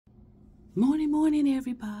Morning, morning,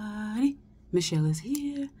 everybody. Michelle is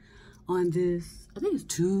here on this, I think it's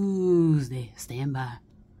Tuesday. Stand by.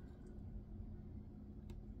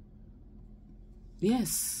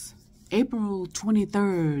 Yes, April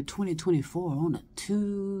 23rd, 2024 on a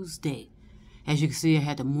Tuesday. As you can see, I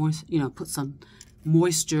had to put some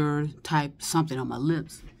moisture type something on my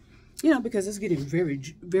lips, because it's getting very,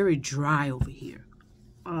 very dry over here.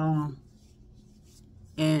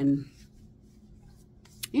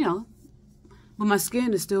 But my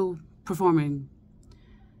skin is still performing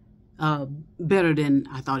better than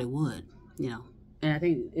I thought it would, And I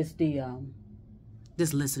think it's the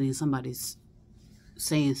just listening. Somebody's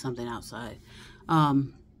saying something outside.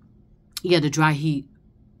 The dry heat.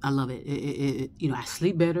 I love it. I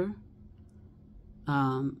sleep better.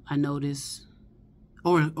 I notice,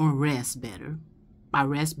 or rest better. I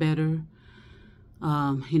rest better.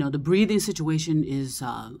 The breathing situation is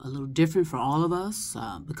a little different for all of us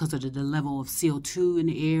because of the level of CO2 in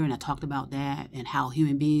the air, and I talked about that and how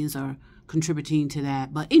human beings are contributing to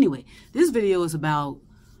that. But anyway, this video is about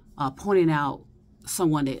pointing out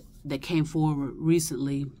someone that came forward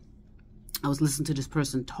recently. I was listening to this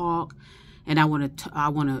person talk, and I want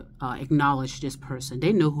to acknowledge this person.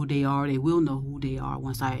 They know who they are. They will know who they are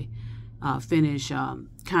once I finish kind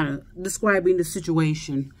of describing the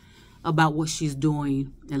situation about what she's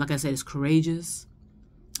doing. And like I said, it's courageous.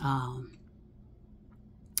 I'm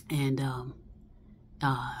kind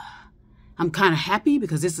of happy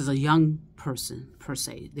because this is a young person per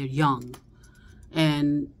se. They're young.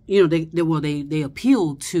 And, they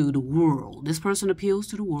appeal to the world. This person appeals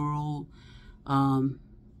to the world.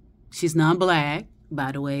 She's non-black,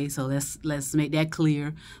 by the way, so let's make that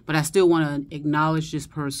clear. But I still want to acknowledge this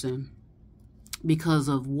person because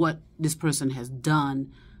of what this person has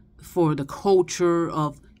done for the culture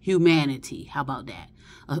of humanity. How about that?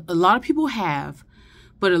 A lot of people have,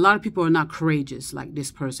 but a lot of people are not courageous like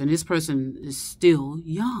this person. This person is still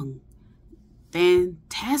young.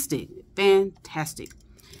 Fantastic.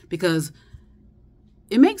 Because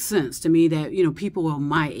it makes sense to me that, people are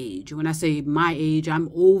my age. When I say my age,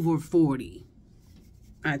 I'm over 40.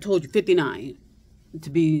 I told you 59 to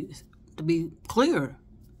be clear,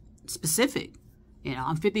 specific.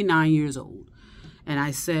 I'm 59 years old. And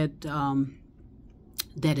I said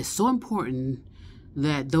that it's so important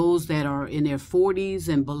that those that are in their 40s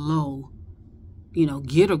and below,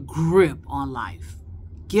 get a grip on life.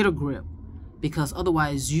 Get a grip. Because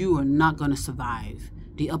otherwise you are not going to survive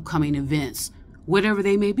the upcoming events, whatever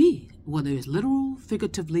they may be, whether it's literal,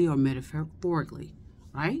 figuratively, or metaphorically,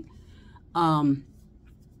 right?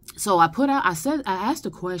 So I asked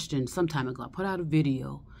a question some time ago. I put out a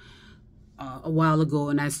video a while ago,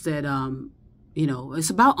 and I said, it's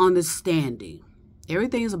about understanding.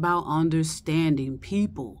 Everything is about understanding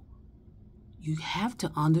people. You have to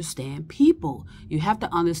understand people. You have to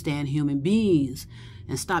understand human beings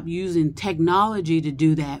and stop using technology to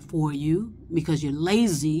do that for you because you're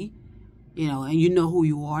lazy, and you know who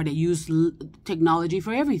you are. They use technology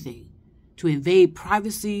for everything, to invade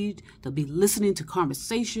privacy, to be listening to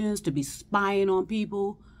conversations, to be spying on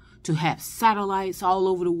people, to have satellites all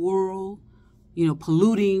over the world,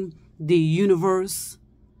 polluting the universe.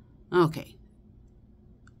 Okay.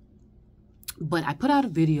 But I put out a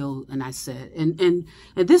video and I said, and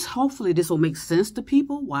this, hopefully this will make sense to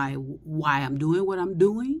people why I'm doing what I'm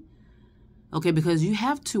doing. Okay, because you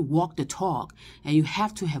have to walk the talk, and you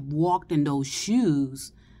have to have walked in those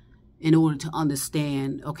shoes in order to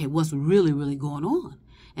understand, okay, what's really, really going on.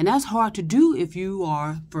 And that's hard to do if you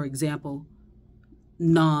are, for example,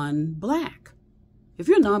 non-black. If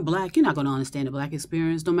you're non-black, you're not going to understand the black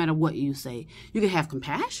experience, no matter what you say. You can have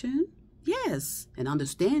compassion, yes, and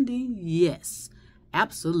understanding, yes,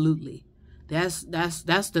 absolutely. That's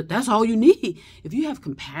all you need. If you have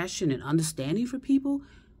compassion and understanding for people,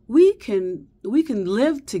 we can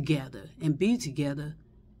live together and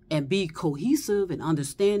be cohesive and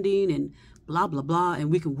understanding and blah blah blah, and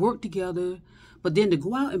we can work together. But then to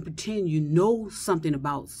go out and pretend you know something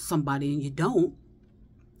about somebody and you don't.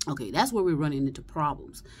 Okay, that's where we're running into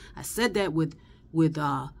problems. I said that with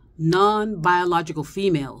non-biological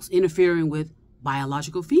females interfering with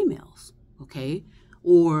biological females, okay?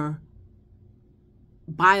 Or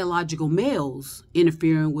biological males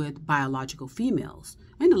interfering with biological females.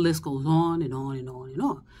 And the list goes on and on and on and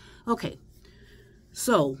on. Okay,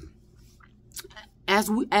 so as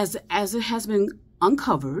it has been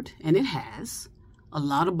uncovered, and it has, a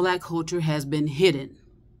lot of black culture has been hidden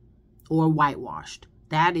or whitewashed.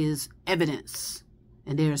 That is evidence,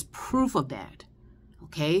 and there's proof of that,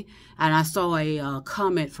 okay? And I saw a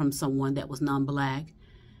comment from someone that was non-black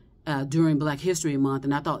during Black History Month,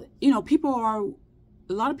 and I thought, people are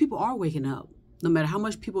a lot of people are waking up, no matter how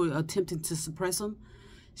much people are attempting to suppress them.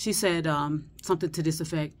 She said something to this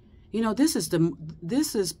effect. You know, this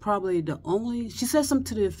is probably the only. She said something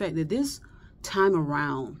to the effect that this time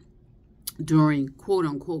around, during quote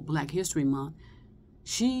unquote Black History Month,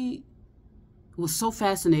 she was so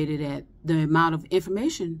fascinated at the amount of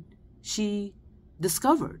information she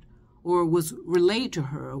discovered or was relayed to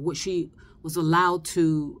her, or what she was allowed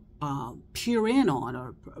to peer in on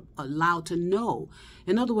or allowed to know.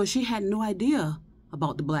 In other words, she had no idea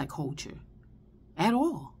about the Black culture at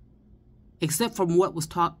all, except from what was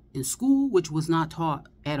taught in school, which was not taught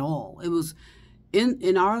at all. It was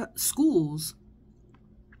in our schools,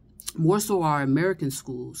 more so our American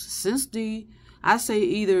schools, since I say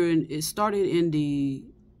it started in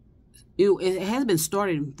it has been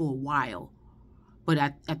started for a while, but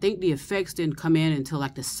I think the effects didn't come in until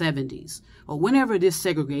like the 70s or whenever this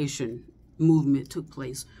segregation movement took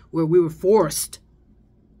place, where we were forced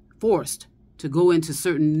to go into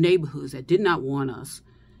certain neighborhoods that did not want us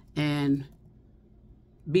and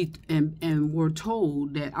were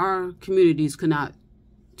told that our communities could not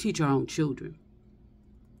teach our own children.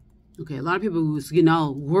 Okay, a lot of people was getting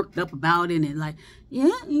all worked up about it and like, yeah,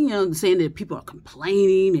 saying that people are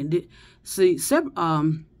complaining and see.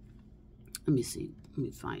 Let me see. Let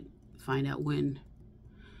me find out when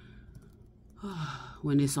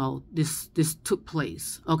this took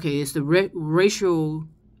place. Okay, it's the racial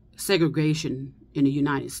segregation in the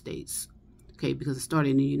United States. Okay, because it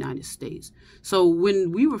started in the United States. So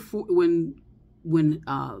when we were when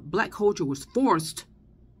Black culture was forced,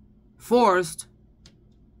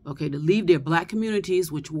 okay, to leave their Black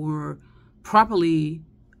communities, which were properly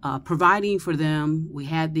providing for them. We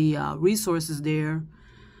had the resources there.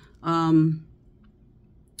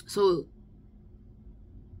 So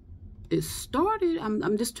it started,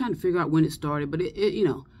 I'm just trying to figure out when it started, but it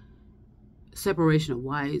separation of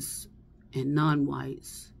whites and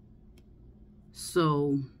non-whites.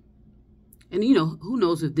 So, and who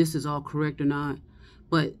knows if this is all correct or not,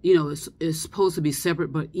 but it's supposed to be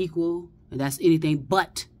separate but equal, and that's anything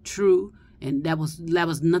but true, and that was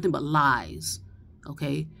nothing but lies.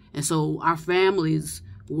 Okay, and so our families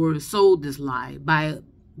were sold this lie by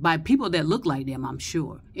people that look like them, I'm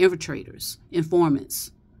sure, infiltrators,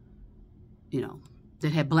 informants,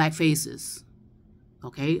 that had Black faces,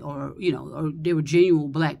 okay, or they were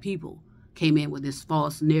genuine Black people, came in with this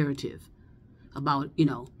false narrative about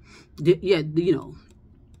that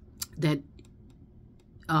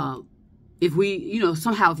if we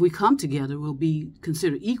somehow if we come together, we'll be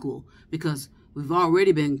considered equal, because we've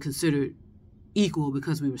already been considered equal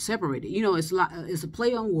because we were separated. It's a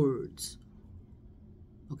play on words.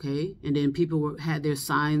 Okay, and then people had their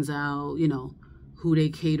signs out, who they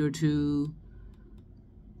cater to.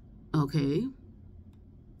 Okay,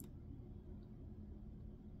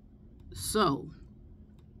 so,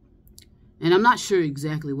 and I'm not sure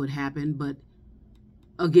exactly what happened, but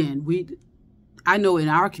again, I know in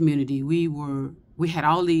our community we had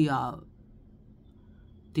all the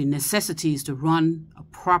necessities to run a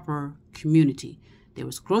proper community. There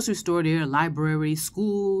was a grocery store there, a library,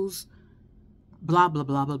 schools, blah, blah,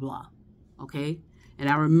 blah, blah, blah. Okay? And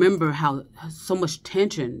I remember how so much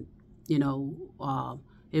tension, it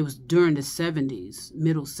was during the 70s,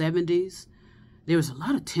 middle 70s. There was a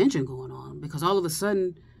lot of tension going on because all of a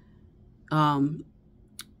sudden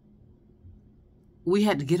we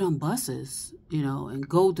had to get on buses, and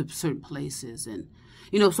go to certain places. And,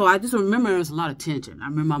 so I just remember there was a lot of tension. I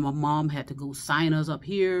remember my mom had to go sign us up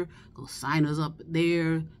here, go sign us up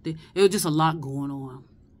there. It was just a lot going on.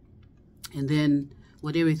 And then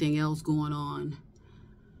with everything else going on,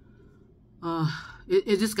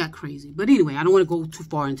 it just got crazy. But anyway, I don't want to go too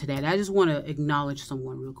far into that. I just want to acknowledge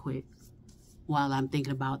someone real quick while I'm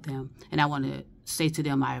thinking about them. And I want to say to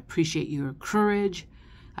them, I appreciate your courage.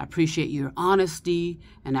 I appreciate your honesty.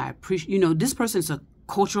 And I appreciate, this person's a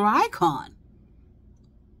cultural icon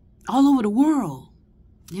all over the world.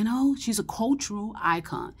 She's a cultural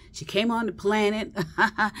icon. She came on the planet.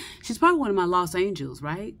 She's probably one of my lost angels,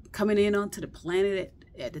 right? Coming in onto the planet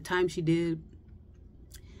at the time she did.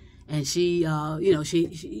 And she,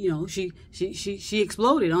 she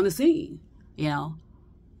exploded on the scene, I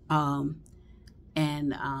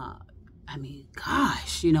mean,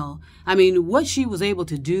 gosh, what she was able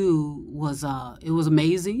to do was, it was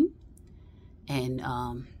amazing. And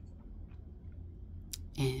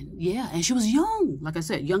yeah, and she was young, like I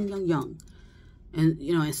said, young. And,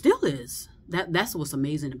 and still is. That's what's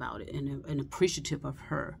amazing about it, and appreciative of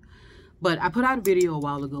her. But I put out a video a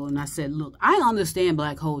while ago, and I said, look, I understand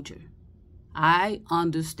Black culture. I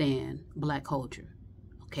understand Black culture,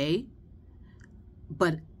 okay?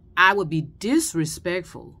 But I would be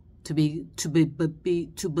disrespectful to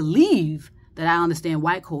believe that I understand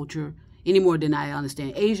white culture any more than I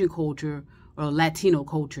understand Asian culture or Latino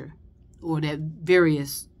culture, or that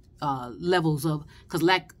various levels of, because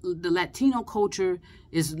the Latino culture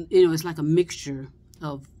is, it's like a mixture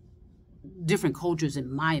of different cultures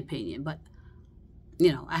in my opinion. But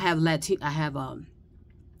I have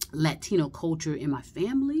Latino culture in my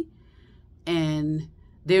family, and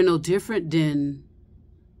they're no different than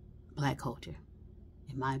black culture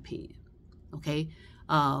in my opinion. Okay,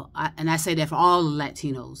 and I say that for all the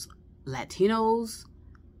Latinos. Latinos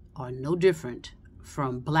are no different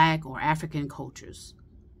from black or African cultures.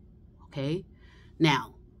 Okay,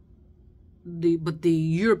 now but the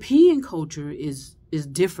European culture is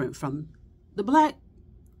different from the black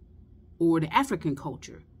or the African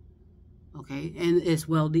culture. Okay, and as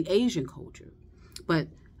well the Asian culture. But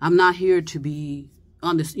I'm not here to be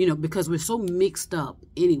on this, because we're so mixed up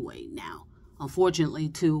anyway now, unfortunately,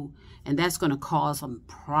 too, and that's going to cause some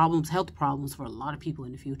problems, health problems for a lot of people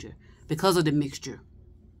in the future because of the mixture.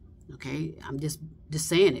 Okay, I'm just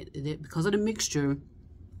saying it. Because of the mixture,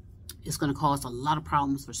 it's going to cause a lot of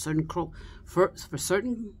problems for certain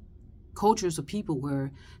certain cultures of people,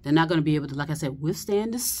 where they're not going to be able to, like I said,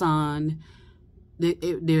 withstand the sun.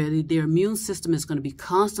 Their immune system is going to be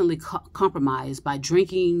constantly compromised by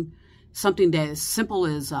drinking something that is simple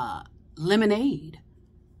as lemonade.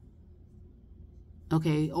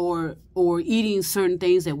 Okay, or eating certain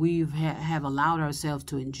things that we have allowed ourselves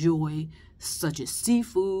to enjoy, such as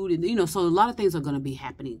seafood, and so a lot of things are going to be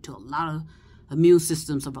happening to a lot of immune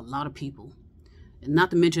systems of a lot of people, and not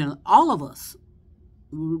to mention all of us,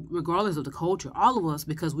 regardless of the culture, all of us,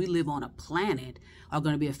 because we live on a planet, are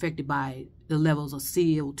going to be affected by the levels of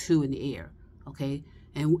CO2 in the air. Okay,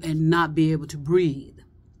 and not be able to breathe.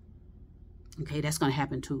 Okay, that's going to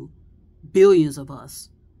happen to billions of us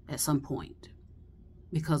at some point,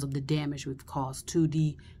 because of the damage we've caused to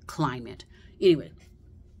the climate. Anyway,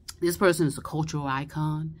 this person is a cultural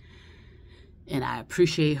icon, and I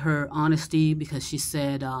appreciate her honesty, because she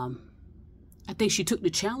said, I think she took the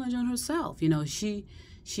challenge on herself.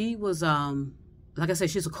 She was, like I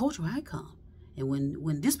said, she's a cultural icon. And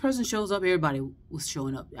when this person shows up, everybody was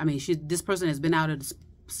showing up. I mean, this person has been out of the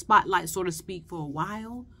spotlight, so to speak, for a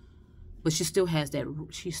while, but she still has that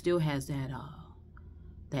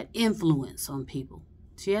influence on people.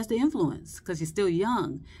 She has the influence because she's still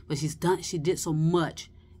young, but she did so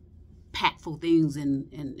much impactful things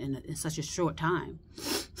in such a short time.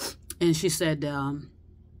 And she said,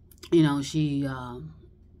 she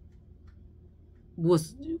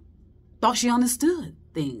thought she understood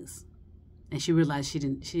things, and she realized she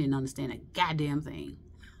didn't understand a goddamn thing.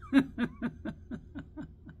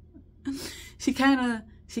 She kind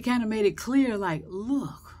of made it clear, like,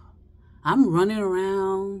 look, I'm running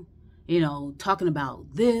around, talking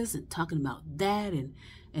about this and talking about that, and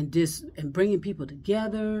bringing people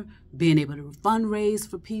together, being able to fundraise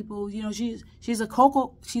for people. She's a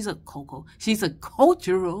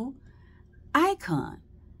cultural icon,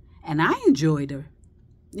 and I enjoyed her.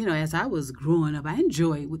 As I was growing up, I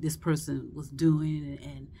enjoyed what this person was doing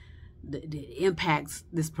and the impacts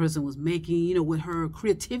this person was making. With her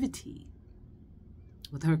creativity.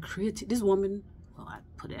 This woman, well, I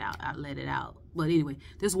put it out, I let it out. But anyway,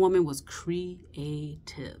 this woman was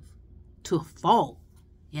creative to a fault.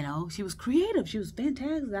 She was creative. She was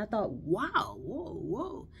fantastic. I thought, wow,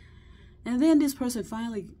 whoa. And then this person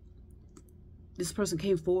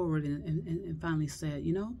came forward and finally said,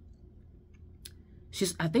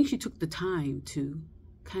 I think she took the time to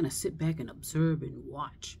kind of sit back and observe and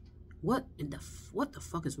watch what the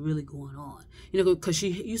fuck is really going on. Because she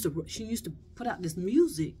used to put out this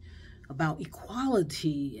music about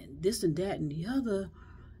equality and this and that and the other,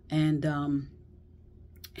 and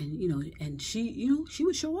she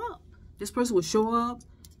would show up. This person would show up,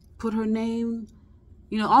 put her name,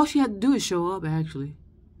 all she had to do is show up, actually.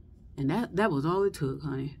 And that was all it took,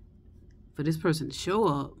 honey, for this person to show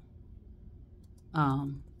up,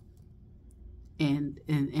 and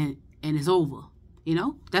it's over.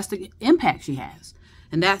 That's the impact she has,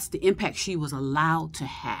 and that's the impact she was allowed to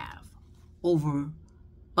have over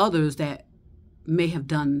others that may have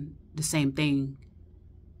done the same thing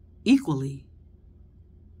equally,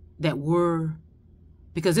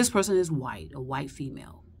 because this person is white, a white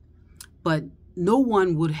female, but no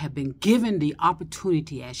one would have been given the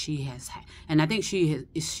opportunity as she has had. And I think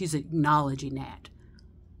she's acknowledging that.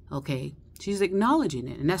 Okay, she's acknowledging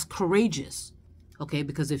it, and that's courageous. Okay,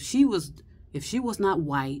 because if she was not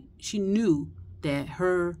white, she knew that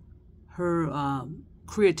her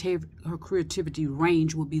creativity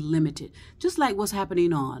range would be limited, just like what's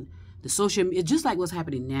happening on It's just like what's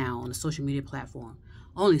happening now on the social media platform.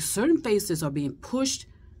 Only certain faces are being pushed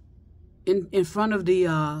in front of the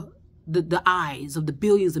eyes of the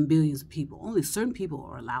billions and billions of people. Only certain people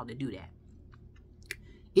are allowed to do that.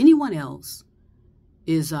 Anyone else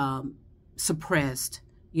is suppressed,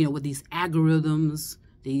 with these algorithms,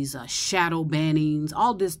 these shadow bannings,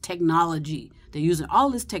 all this technology. They're using all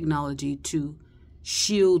this technology to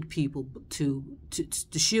shield people, to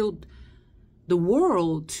shield the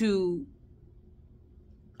world to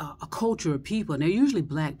a culture of people. And they're usually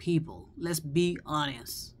black people. Let's be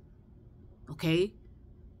honest. Okay?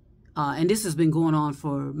 And this has been going on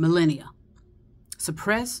for millennia.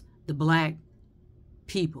 Suppress the black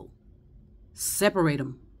people. Separate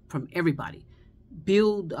them from everybody.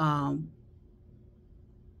 Build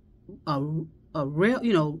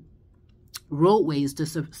roadways to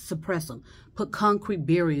suppress them. Put concrete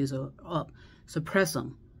barriers up. Suppress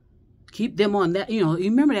them. Keep them on that, you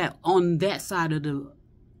remember that on that side of the,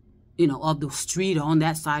 of the street, or on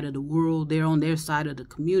that side of the world, they're on their side of the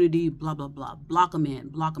community, blah, blah, blah. Block them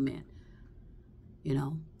in.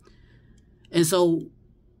 And so,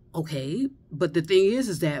 okay, but the thing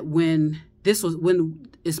is that when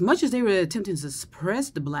as much as they were attempting to suppress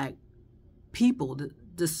the black people,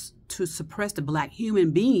 to suppress the black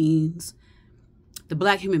human beings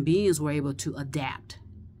were able to adapt,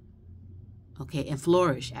 okay, and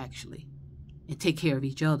flourish, actually, and take care of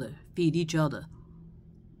each other, feed each other.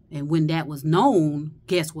 And when that was known,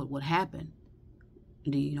 guess what would happen?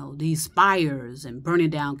 These fires and burning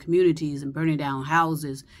down communities and burning down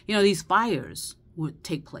houses, these fires would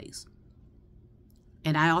take place.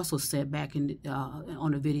 And I also said back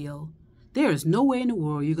on the video, there is no way in the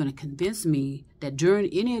world you're going to convince me that during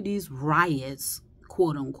any of these riots,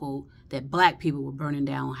 quote unquote, that black people were burning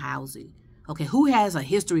down housing. Okay, who has a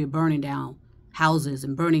history of burning down houses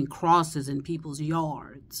and burning crosses in people's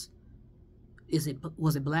yards?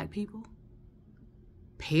 Was it black people?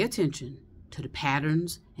 Pay attention to the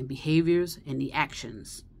patterns and behaviors and the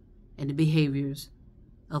actions and the behaviors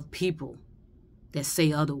of people that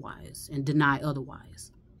say otherwise and deny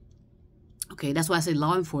otherwise. Okay, that's why I say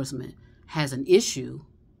law enforcement has an issue,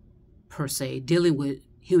 per se, dealing with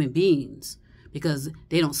human beings, because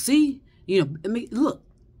they don't see,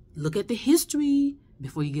 look at the history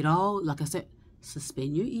before you get all, like I said,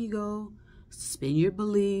 suspend your ego, suspend your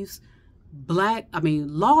beliefs.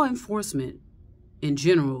 Law enforcement in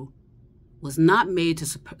general was not made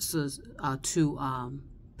to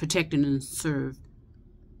protect and serve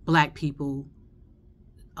black people,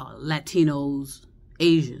 Latinos,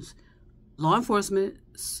 Asians. Law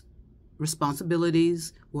enforcement's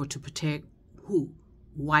responsibilities were to protect who?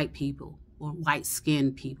 White people or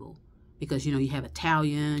white-skinned people. Because, you have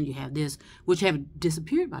Italian, you have this, which have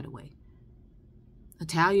disappeared, by the way.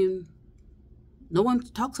 Italian, no one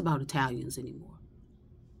talks about Italians anymore.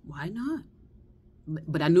 Why not?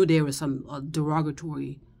 But I knew there were some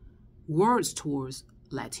derogatory words towards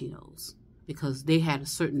Latinos because they had a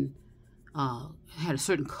certain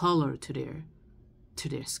color to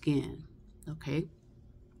their skin. Okay,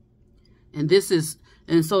 and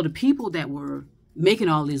so the people that were making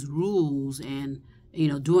all these rules and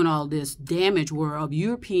doing all this damage were of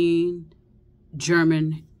European,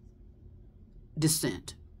 German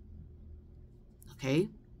descent. Okay,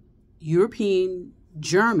 European,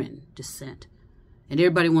 German descent. And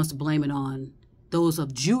everybody wants to blame it on those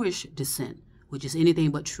of Jewish descent, which is anything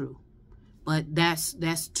but true. But that's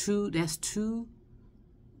too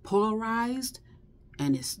polarized,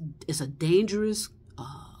 and it's a dangerous,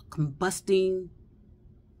 combusting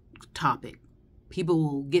topic. People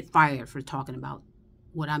will get fired for talking about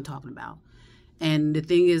what I'm talking about. And the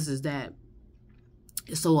thing is that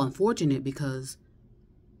it's so unfortunate because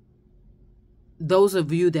those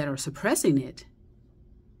of you that are suppressing it,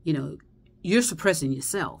 you're suppressing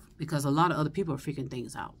yourself because a lot of other people are figuring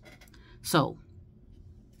things out. So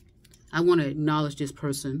I want to acknowledge this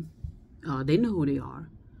person. They know who they are.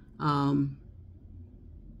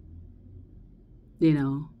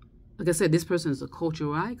 Like I said, this person is a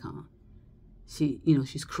cultural icon.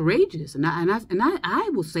 She's courageous, and I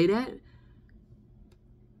will say that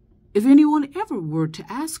if anyone ever were to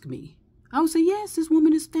ask me, I would say yes, this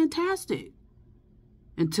woman is fantastic.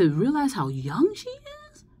 And to realize how young she is.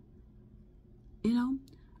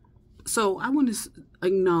 So I want to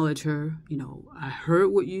acknowledge her. I heard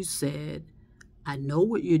what you said. I know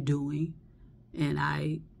what you're doing. And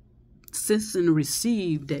I sense and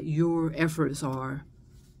receive that your efforts are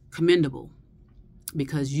commendable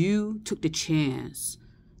because you took the chance,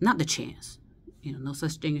 not the chance, no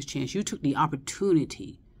such thing as chance. You took the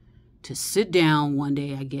opportunity to sit down one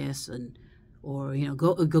day, I guess, and or, you know,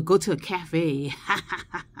 go to a cafe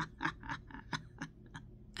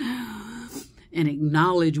and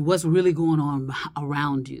acknowledge what's really going on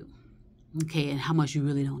around you, okay, and how much you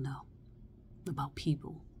really don't know about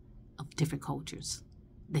people of different cultures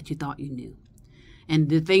that you thought you knew. And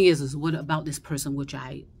the thing is what about this person, which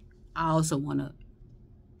I also want to,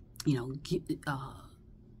 you know,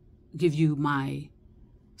 give you my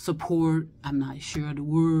support. I'm not sure of the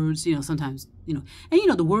words, you know, sometimes, you know, and you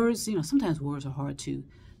know, the words, you know, sometimes words are hard to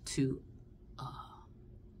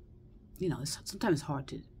you know, sometimes it's hard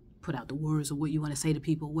to put out the words of what you want to say to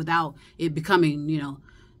people without it becoming, you know,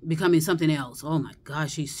 becoming something else. Oh my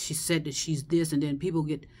gosh, she said that she's this, and then people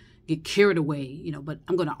get carried away, you know, but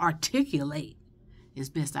I'm going to articulate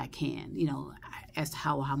as best I can, you know, as to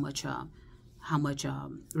how much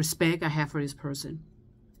respect I have for this person.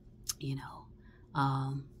 You know,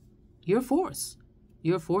 you're a force.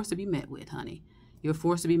 You're a force to be met with, honey. You're a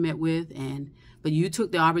force to be met with, but you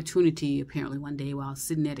took the opportunity apparently one day while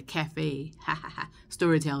sitting at a cafe,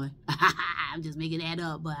 storytelling. I'm just making that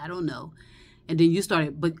up, but I don't know. And then you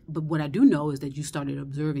started, but what I do know is that you started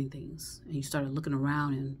observing things, and you started looking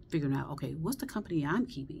around and figuring out, okay, what's the company I'm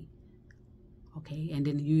keeping? Okay, and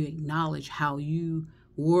then you acknowledge how you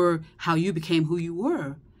became who you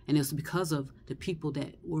were, and it's because of the people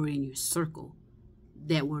that were in your circle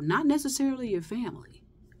that were not necessarily your family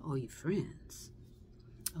or your friends.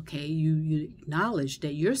 Okay, you acknowledge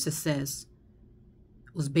that your success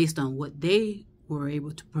was based on what they were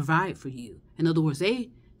able to provide for you. In other words,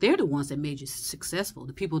 they're the ones that made you successful.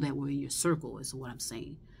 The people that were in your circle is what I'm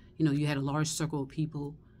saying. You know, you had a large circle of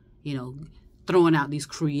people, you know, throwing out these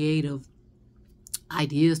creative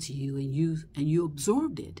ideas to you, and you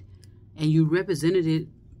absorbed it, and you represented it,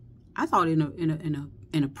 I thought, in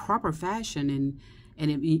a proper fashion,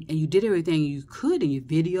 and you did everything you could in your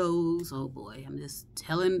videos. Oh boy, I'm just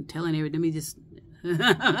telling everything. Let me just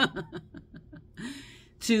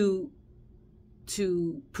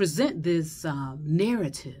to present this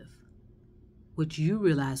narrative, which you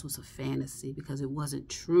realized was a fantasy because it wasn't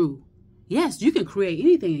true. Yes, you can create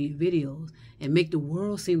anything in your videos and make the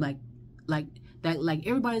world seem like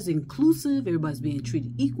everybody's inclusive, everybody's being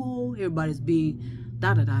treated equal, everybody's being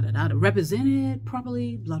represented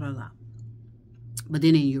properly, blah blah blah. But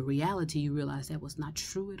then in your reality, you realize that was not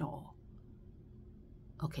true at all.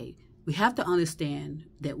 Okay, we have to understand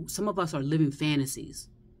that some of us are living fantasies,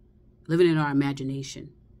 living in our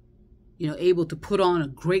imagination, you know, able to put on a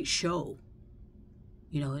great show,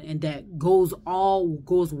 you know, and that goes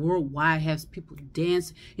worldwide, has people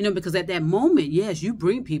dance, you know, because at that moment, yes, you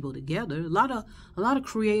bring people together. A lot of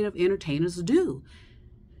creative entertainers do.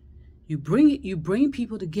 You bring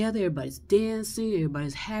people together. Everybody's dancing.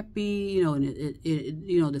 Everybody's happy. You know, and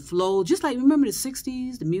you know, the flow. Just like, remember the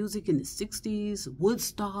 '60s, the music in the '60s,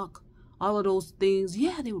 Woodstock, all of those things.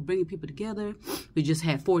 Yeah, they were bringing people together. We just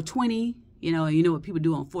had 420. You know, and you know what people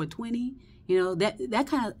do on 420. You know, that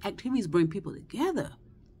kind of activities bring people together.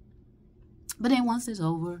 But then once it's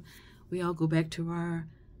over, we all go back to our,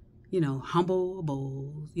 you know, humble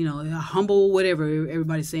abodes, you know, humble whatever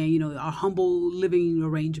everybody's saying, you know, our humble living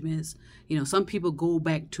arrangements. You know, some people go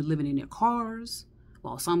back to living in their cars,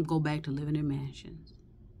 while some go back to living in mansions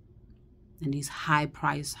and these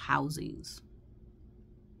high-priced housings.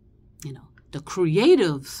 You know, the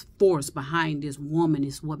creative force behind this woman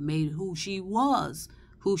is what made who she was,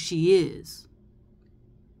 who she is.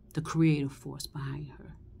 The creative force behind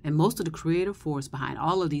her. And most of the creative force behind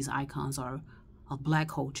all of these icons are of Black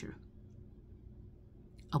culture,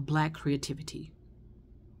 of Black creativity.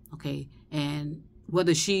 Okay, and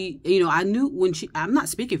whether she, you know, I knew when I'm not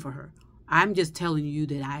speaking for her. I'm just telling you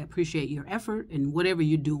that I appreciate your effort and whatever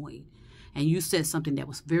you're doing. And you said something that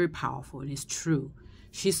was very powerful, and it's true.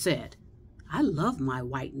 She said, I love my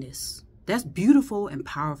whiteness. That's beautiful and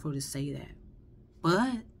powerful to say that.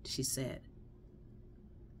 But, she said,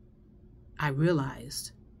 I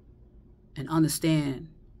realized and understand,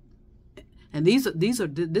 and this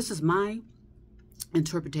is my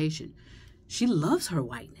interpretation. She loves her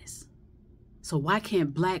whiteness. So why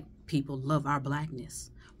can't Black people love our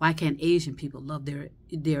Blackness? Why can't Asian people love their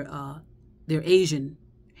Asian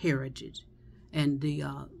heritage and the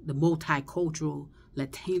multicultural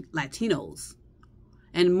Latinos?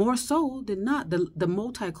 And more so than not, the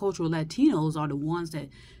multicultural Latinos are the ones that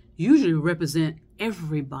usually represent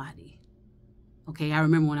everybody. Okay, I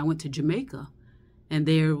remember when I went to Jamaica, and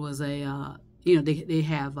there was a, you know, they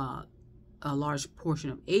have a large portion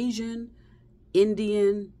of Asian,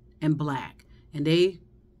 Indian, and Black, and they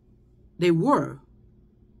were,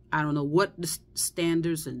 I don't know what the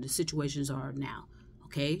standards and the situations are now.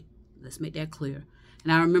 Okay, let's make that clear.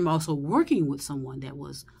 And I remember also working with someone that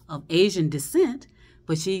was of Asian descent,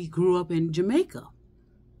 but she grew up in Jamaica.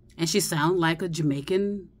 And she sounded like a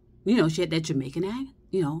Jamaican, she had that Jamaican,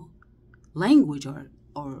 language or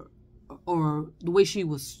the way she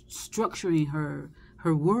was structuring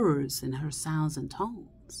her words and her sounds and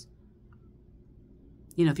tones.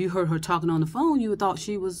 If you heard her talking on the phone, you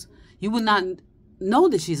would not know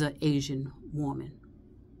that she's an Asian woman.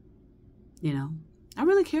 I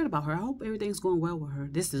really cared about her. I hope everything's going well with her.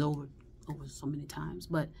 This is over so many times.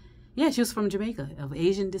 But yeah, she was from Jamaica, of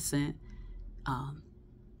Asian descent.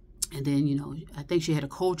 And then, I think she had a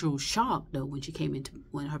cultural shock, though, when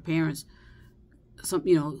her parents,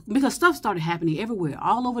 because stuff started happening everywhere,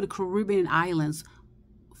 all over the Caribbean islands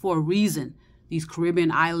for a reason. These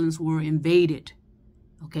Caribbean islands were invaded.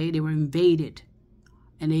 Okay, they were invaded.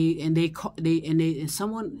 And all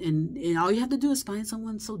you have to do is find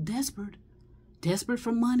someone so desperate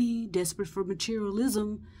for money, desperate for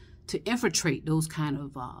materialism, to infiltrate those kind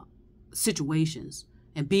of situations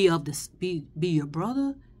and be your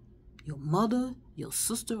brother, your mother, your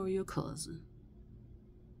sister, or your cousin.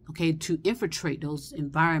 Okay, to infiltrate those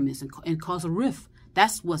environments and cause a rift.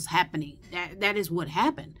 That's what's happening. That is what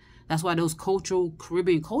happened. That's why those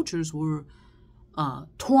Caribbean cultures were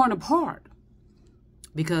torn apart.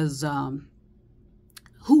 Because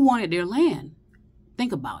who wanted their land?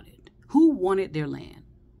 Think about it. Who wanted their land?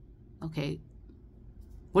 Okay.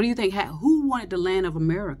 What do you think? Who wanted the land of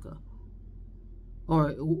America?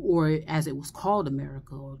 Or as it was called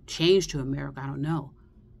America, or changed to America, I don't know.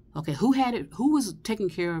 Okay, who had it? Who was taking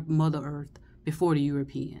care of Mother Earth before the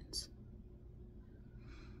Europeans?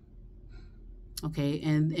 Okay,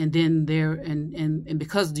 and then and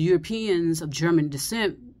because the Europeans of German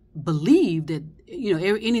descent believed that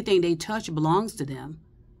anything they touch belongs to them,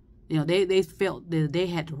 they felt that they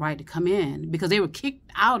had the right to come in because they were kicked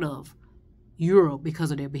out of Europe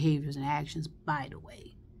because of their behaviors and actions, by the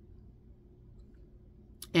way.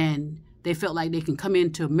 And they felt like they can come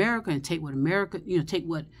into America and take what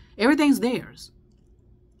everything's theirs.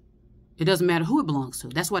 It doesn't matter who it belongs to.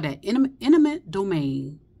 That's why that intimate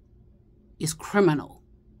domain is criminal.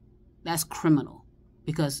 That's criminal.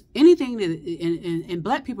 Because anything that, and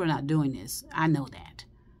black people are not doing this. I know that.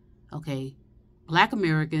 Okay? Black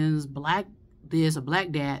Americans, black this or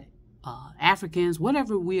black that, Africans,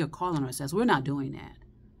 whatever we are calling ourselves, we're not doing that.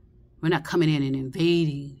 We're not coming in and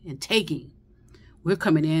invading and taking. We're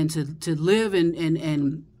coming in to live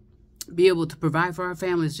and be able to provide for our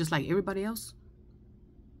families just like everybody else.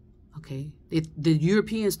 Okay? The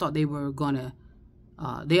Europeans thought they were going to,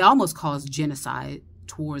 they almost caused genocide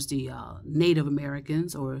towards the Native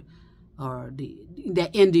Americans or that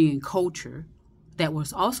Indian culture that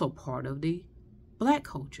was also part of the black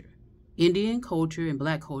culture. Indian culture and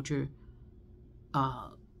black culture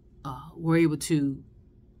were able to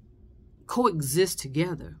coexist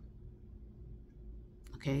together.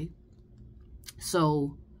 Okay,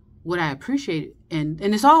 so what I appreciate, and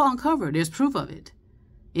it's all uncovered. There's proof of it.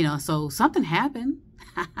 So something happened.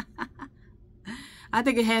 I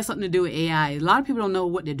think it has something to do with AI. A lot of people don't know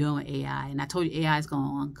what they're doing with AI, and I told you AI is going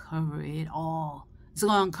to uncover it all. It's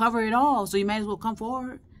going to uncover it all, so you might as well come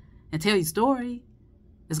forward and tell your story.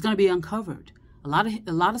 It's going to be uncovered. A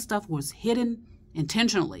lot of stuff was hidden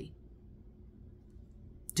intentionally.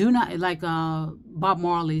 Do not, like Bob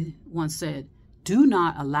Marley once said, do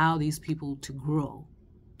not allow these people to grow.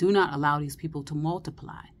 Do not allow these people to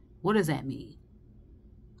multiply. What does that mean?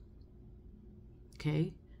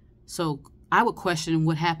 Okay, so I would question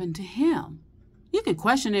what happened to him. You can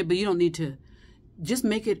question it, but you don't need to. Just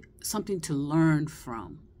make it something to learn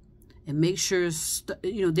from. And make sure,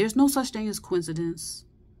 there's no such thing as coincidence.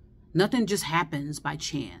 Nothing just happens by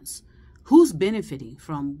chance. Who's benefiting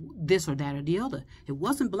from this or that or the other? It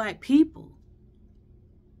wasn't black people.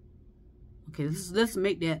 Okay, let's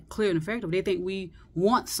make that clear and effective. They think we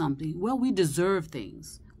want something. Well, we deserve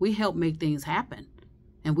things. We help make things happen.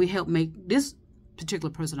 And we help make this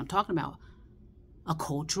particular person I'm talking about a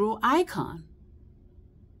cultural icon.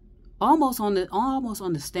 Almost on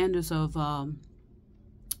the standards of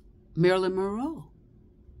Marilyn Monroe.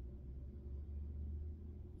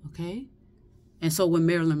 Okay? And so when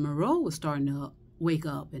Marilyn Monroe was starting to wake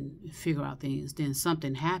up and figure out things, then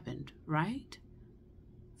something happened, right?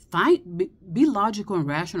 Be logical and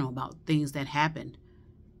rational about things that happened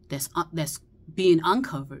that's being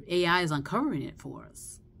uncovered. AI is uncovering it for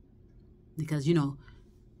us. Because,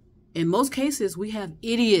 in most cases, we have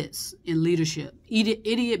idiots in leadership,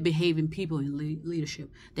 idiot behaving people in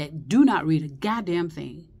leadership that do not read a goddamn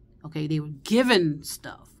thing. Okay, they were given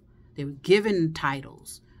stuff. They were given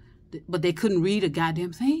titles, but they couldn't read a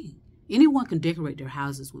goddamn thing. Anyone can decorate their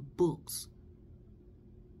houses with books.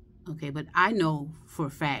 Okay, but I know for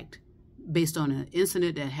a fact, based on an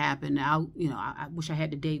incident that happened, I wish I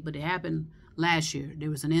had the date, but it happened last year. There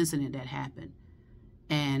was an incident that happened,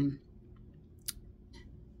 and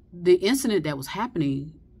the incident that was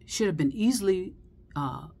happening should have been easily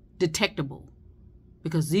detectable,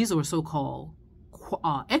 because these were so-called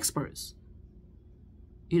experts,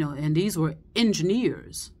 and these were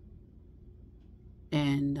engineers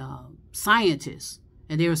and scientists,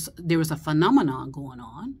 and there was a phenomenon going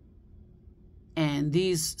on, and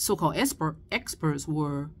these so-called experts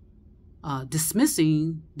were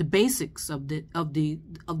dismissing the basics of the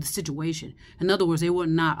situation. In other words, they were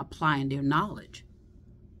not applying their knowledge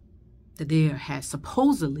that they had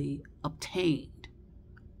supposedly obtained.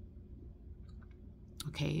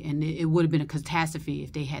 Okay, and it would have been a catastrophe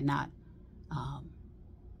if they had not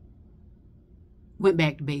went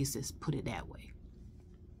back to basics, put it that way.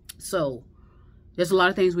 So there's a lot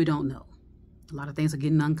of things we don't know. A lot of things are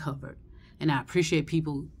getting uncovered. And I appreciate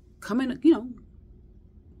people coming out,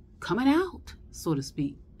 so to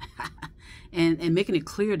speak, and making it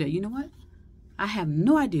clear that, you know what, I have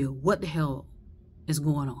no idea what the hell is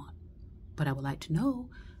going on, but I would like to know.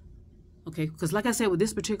 Okay, because like I said, with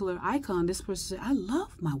this particular icon, this person said, I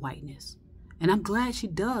love my whiteness, and I'm glad she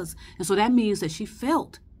does. And so that means that she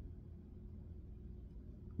felt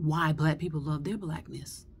why black people love their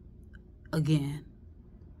blackness again,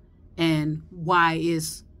 and why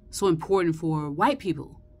it's so important for white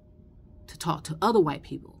people to talk to other white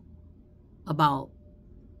people about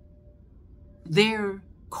their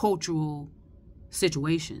cultural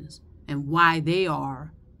situations and why they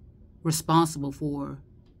are responsible for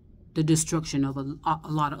the destruction of a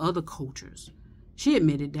lot of other cultures. She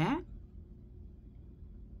admitted that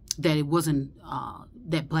it wasn't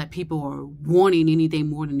that black people are wanting anything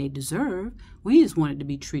more than they deserve. We just wanted to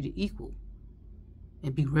be treated equal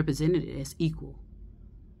and be represented as equal,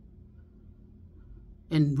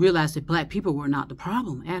 and realize that black people were not the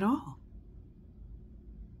problem at all.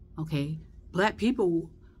 Okay, black people,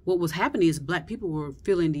 what was happening is black people were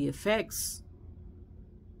feeling the effects,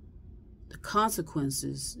 the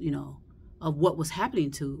consequences, of what was happening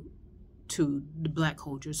to the black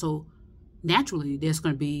culture. So naturally, there's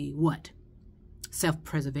going to be what?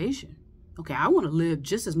 Self-preservation. Okay, I want to live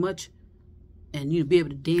just as much and be able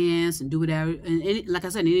to dance and do whatever. And like I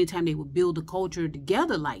said, anytime they would build a culture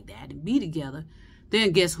together like that and be together,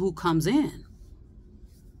 then guess who comes in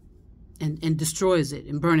and destroys it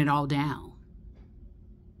and burn it all down?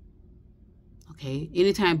 Okay,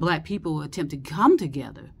 anytime black people attempt to come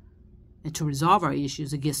together and to resolve our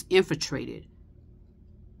issues, it gets infiltrated.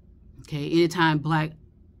 Okay, anytime black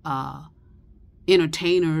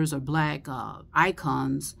entertainers or black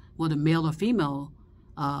icons, whether male or female,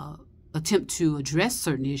 attempt to address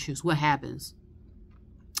certain issues, what happens?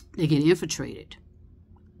 They get infiltrated.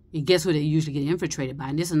 And guess who they usually get infiltrated by?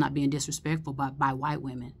 And this is not being disrespectful, but by white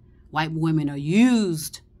women. White women are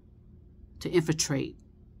used to infiltrate,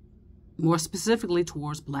 more specifically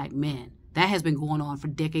towards black men. That has been going on for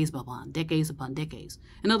decades upon decades.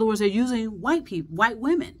 In other words, they're using white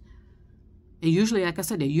women. And usually, like I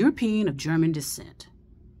said, they're European of German descent.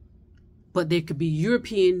 But they could be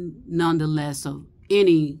European nonetheless of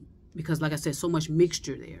any, because like I said, so much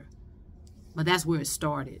mixture there. But that's where it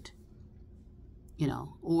started,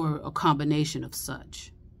 or a combination of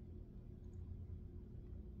such.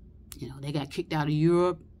 They got kicked out of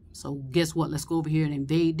Europe. So guess what? Let's go over here and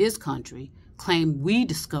invade this country, claim we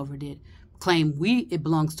discovered it, claim it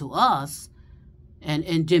belongs to us,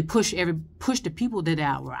 and then push the people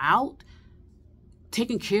that were out,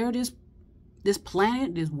 taking care of this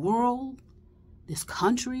planet, this world, this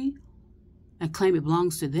country, and claim it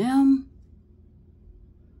belongs to them.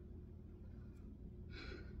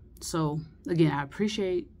 So again, I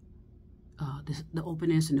appreciate the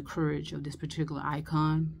openness and the courage of this particular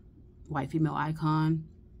icon, white female icon.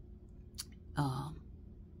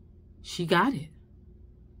 She got it.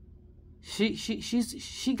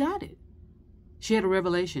 She got it. She had a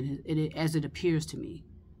revelation, as it appears to me,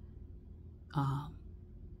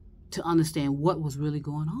 to understand what was really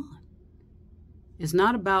going on. It's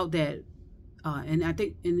not about that, and I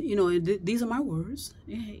think, these are my words.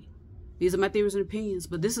 Hey, these are my theories and opinions.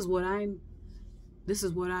 But this is what I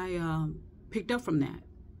picked up from that.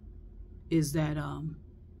 Is that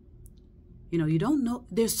you don't know.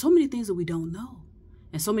 There's so many things that we don't know,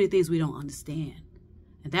 and so many things we don't understand,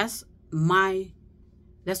 and that's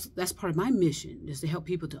part of my mission, is to help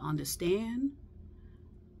people to understand.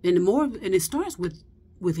 And it starts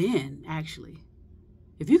within, actually.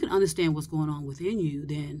 If you can understand what's going on within you,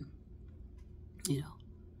 then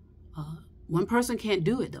one person can't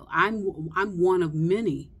do it, though. I'm one of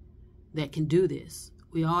many that can do this.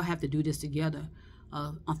 We all have to do this together.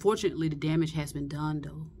 Unfortunately, the damage has been done,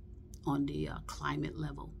 though, on the climate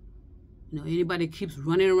level. You know, anybody keeps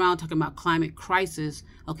running around talking about climate crisis,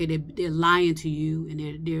 okay, they're lying to you,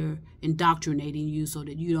 and they're indoctrinating you so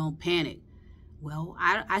that you don't panic. Well,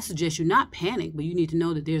 I suggest you not panic, but you need to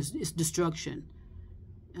know that it's destruction.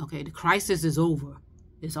 Okay, the crisis is over.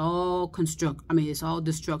 It's all it's all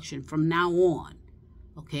destruction from now on.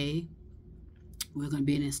 Okay, we're going to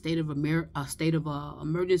be in a state of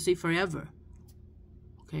emergency forever.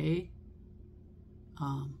 Okay,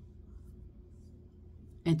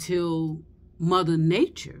 until Mother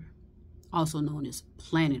Nature, also known as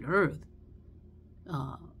planet Earth,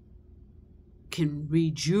 can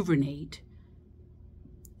rejuvenate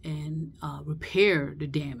and repair the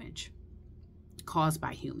damage caused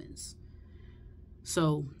by humans.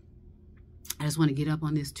 So I just want to get up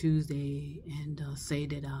on this Tuesday and say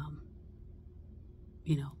that,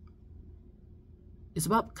 you know, it's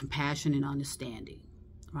about compassion and understanding,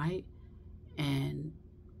 right? And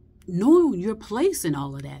knowing your place in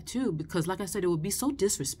all of that too, because like I said, it would be so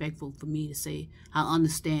disrespectful for me to say I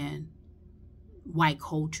understand white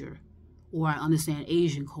culture, or I understand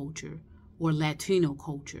Asian culture, or Latino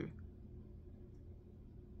culture.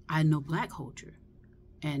 I know black culture,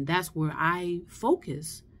 and that's where I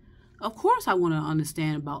focus. Of course, I want to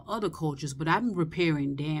understand about other cultures, but I'm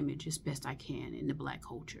repairing damage as best I can in the black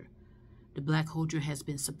culture. The black culture has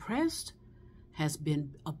been suppressed, has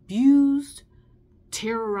been abused,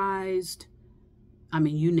 terrorized, I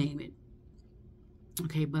mean, you name it.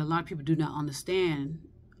 Okay, but a lot of people do not understand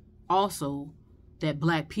also that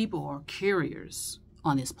black people are carriers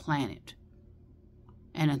on this planet.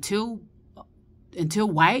 And until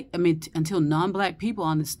non-black people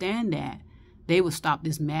understand that, they will stop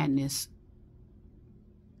this madness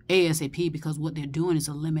ASAP, because what they're doing is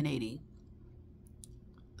eliminating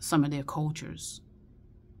some of their cultures,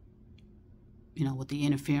 you know, with the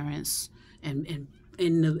interference and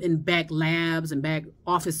in back labs and back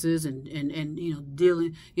offices and you know,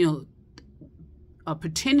 dealing, you know,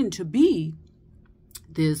 pretending to be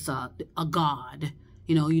this a god.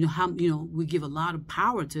 You know how, you know, we give a lot of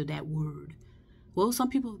power to that word. Well, some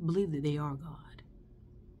people believe that they are God,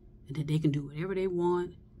 and that they can do whatever they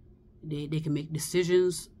want. They can make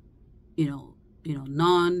decisions. You know,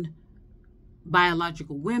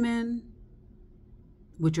 non-biological women,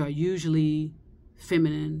 which are usually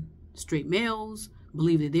feminine straight males,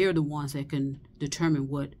 believe that they're the ones that can determine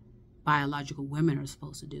what biological women are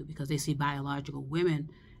supposed to do, because they see biological women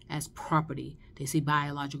as property. They see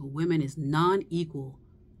biological women as non-equal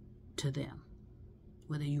to them,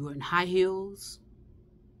 whether you were in high heels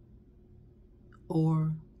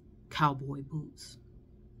or cowboy boots.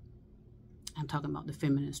 I'm talking about the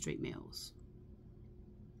feminine straight males.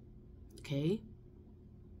 Okay?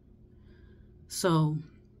 So,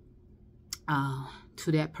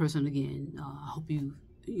 to that person again, I hope you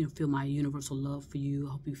feel my universal love for you.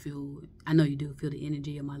 I hope you feel, I know you do, feel the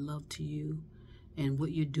energy of my love to you and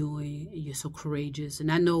what you're doing. You're so courageous,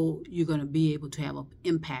 and I know you're going to be able to have an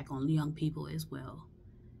impact on young people as well,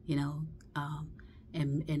 you know,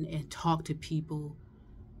 and talk to people,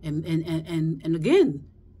 and again,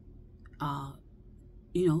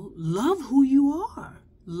 you know, love who you are.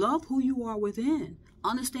 Love who you are within.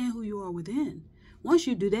 Understand who you are within. Once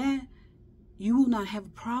you do that, you will not have a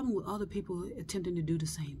problem with other people attempting to do the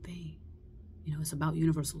same thing. You know, it's about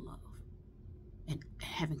universal love and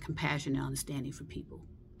having compassion and understanding for people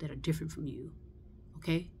that are different from you.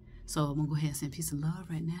 Okay? So I'm going to go ahead and send peace and love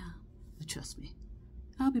right now. But trust me,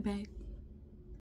 I'll be back.